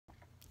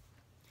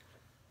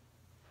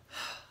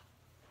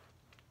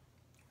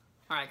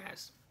All right,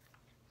 guys.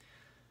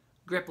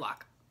 Grip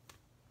lock.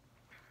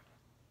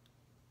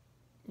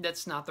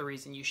 That's not the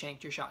reason you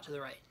shanked your shot to the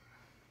right.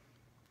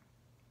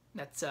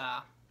 That's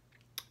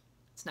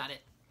it's not it.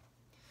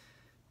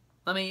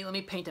 Let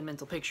me paint a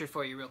mental picture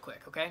for you real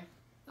quick, okay?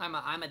 I'm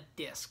a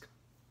disc,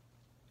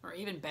 or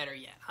even better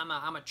yet, I'm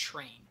a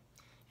train,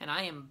 and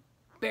I am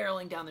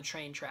barreling down the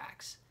train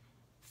tracks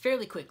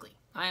fairly quickly.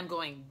 I am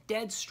going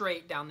dead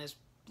straight down this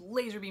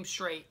laser beam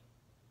straight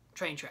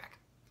train track,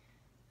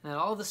 and then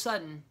all of a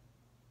sudden,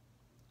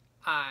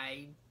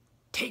 I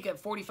take a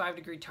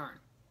 45-degree turn.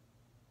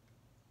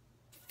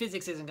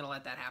 Physics isn't going to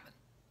let that happen.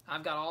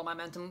 I've got all my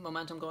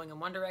momentum going in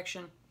one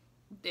direction.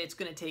 It's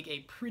going to take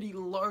a pretty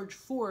large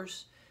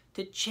force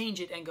to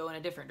change it and go in a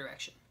different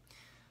direction.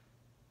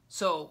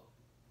 So,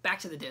 back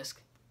to the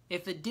disc.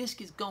 If the disc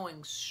is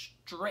going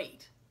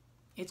straight,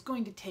 it's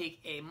going to take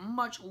a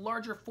much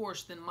larger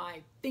force than my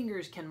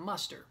fingers can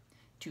muster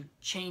to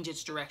change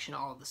its direction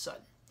all of a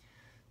sudden.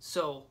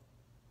 So,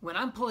 when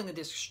I'm pulling the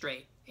disc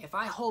straight, if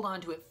I hold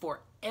on to it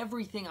for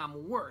everything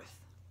I'm worth,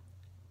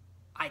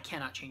 I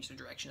cannot change the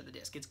direction of the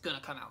disc. It's going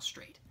to come out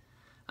straight.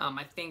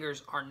 My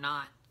fingers are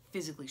not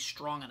physically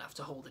strong enough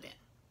to hold it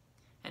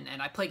in.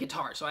 And I play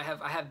guitar, so I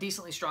have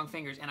decently strong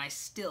fingers, and I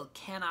still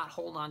cannot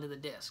hold on to the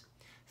disc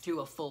through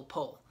a full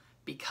pull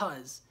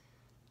because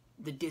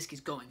the disc is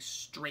going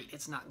straight.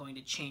 It's not going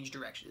to change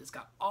direction. It's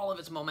got all of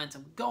its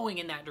momentum going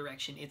in that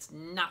direction. It's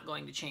not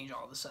going to change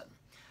all of a sudden.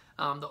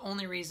 The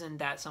only reason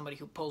that somebody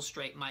who pulls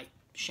straight might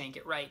shank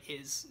it right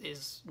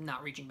is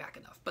not reaching back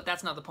enough. But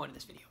that's not the point of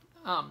this video.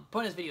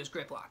 Point of this video is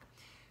grip lock.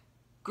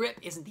 Grip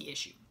isn't the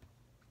issue.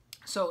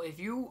 So if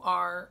you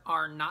are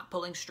not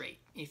pulling straight,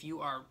 if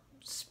you are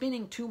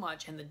spinning too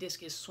much and the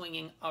disc is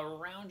swinging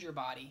around your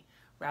body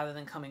rather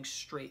than coming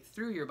straight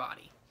through your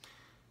body,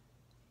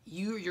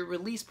 your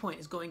release point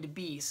is going to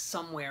be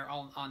somewhere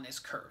on this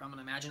curve. I'm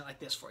going to imagine it like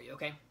this for you,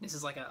 okay? This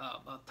is like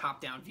a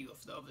top-down view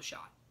of the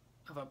shot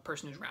of a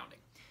person who's rounding.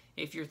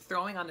 If you're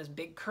throwing on this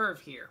big curve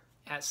here,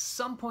 at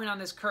some point on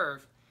this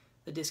curve,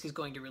 the disc is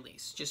going to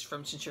release just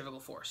from centrifugal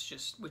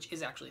force, which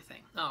is actually a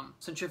thing.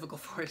 Centrifugal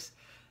force,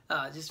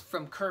 just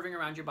from curving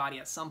around your body,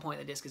 at some point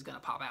the disc is going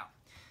to pop out.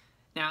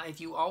 Now,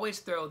 if you always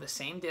throw the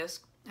same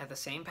disc at the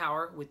same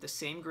power, with the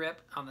same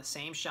grip, on the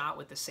same shot,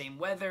 with the same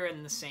weather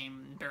and the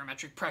same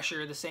barometric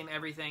pressure, the same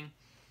everything,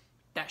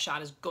 that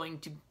shot is going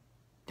to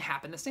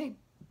happen the same.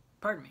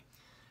 Pardon me.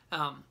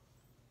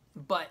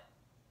 But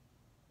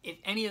if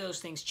any of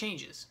those things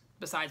changes,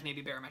 besides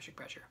maybe barometric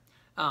pressure,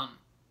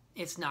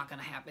 it's not going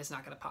to happen. It's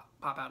not going to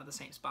pop out of the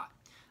same spot.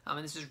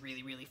 And this is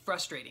really, really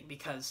frustrating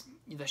because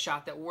the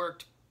shot that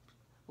worked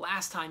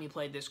last time you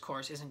played this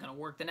course isn't going to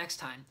work the next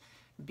time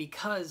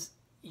because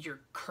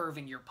you're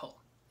curving your pull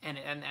and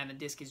the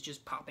disc is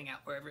just popping out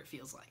wherever it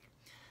feels like.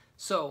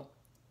 So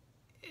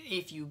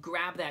if you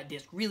grab that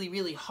disc really,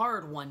 really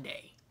hard one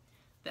day,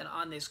 then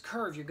on this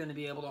curve you're going to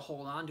be able to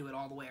hold on to it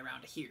all the way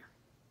around to here.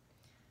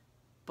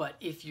 But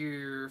if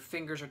your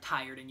fingers are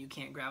tired and you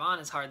can't grab on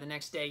as hard, the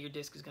next day your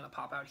disc is going to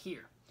pop out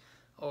here.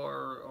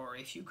 Or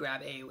if you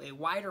grab a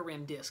wider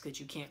rim disc that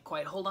you can't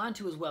quite hold on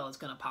to as well, it's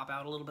going to pop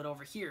out a little bit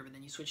over here. But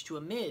then you switch to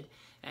a mid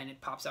and it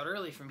pops out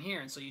early from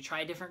here. And so you try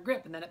a different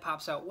grip and then it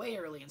pops out way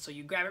early. And so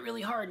you grab it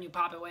really hard and you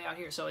pop it way out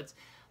here. So it's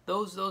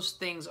those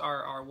things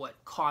are what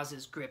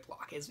causes grip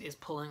lock, is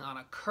pulling on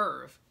a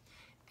curve,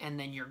 and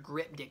then your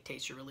grip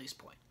dictates your release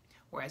point.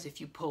 Whereas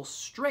if you pull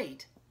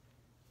straight,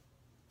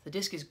 the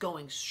disc is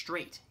going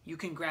straight. You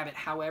can grab it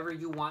however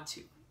you want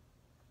to.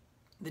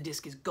 The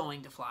disc is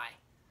going to fly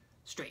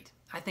straight.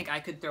 I think I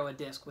could throw a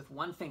disc with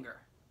one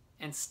finger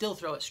and still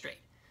throw it straight.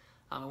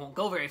 It won't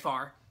go very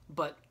far,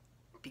 but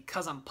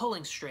because I'm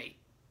pulling straight,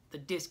 the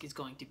disc is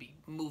going to be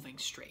moving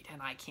straight,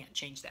 and I can't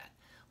change that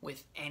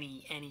with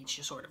any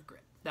sort of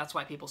grip. That's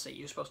why people say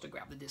you're supposed to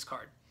grab the disc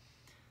hard.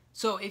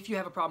 So if you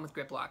have a problem with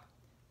grip lock,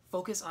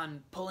 focus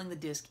on pulling the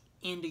disc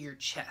into your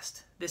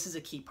chest. This is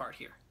a key part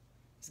here.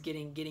 It's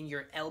getting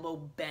your elbow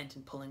bent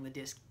and pulling the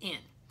disc in.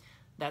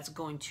 That's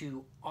going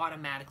to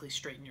automatically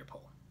straighten your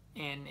pull,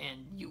 and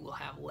you will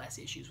have less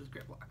issues with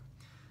grip lock.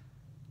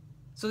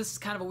 So this is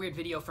kind of a weird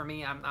video for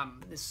me.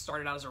 This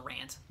started out as a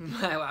rant.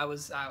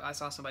 I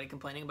saw somebody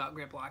complaining about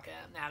grip lock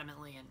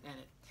adamantly, and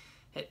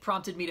it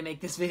prompted me to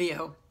make this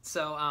video.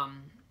 So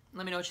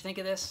let me know what you think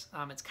of this.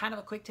 It's kind of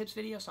a quick tips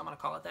video, so I'm going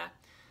to call it that.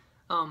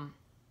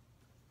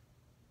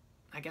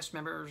 I guess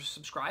remember to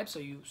subscribe so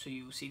you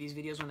see these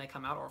videos when they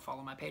come out, or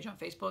follow my page on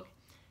Facebook.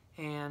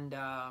 And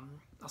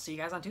I'll see you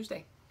guys on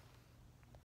Tuesday.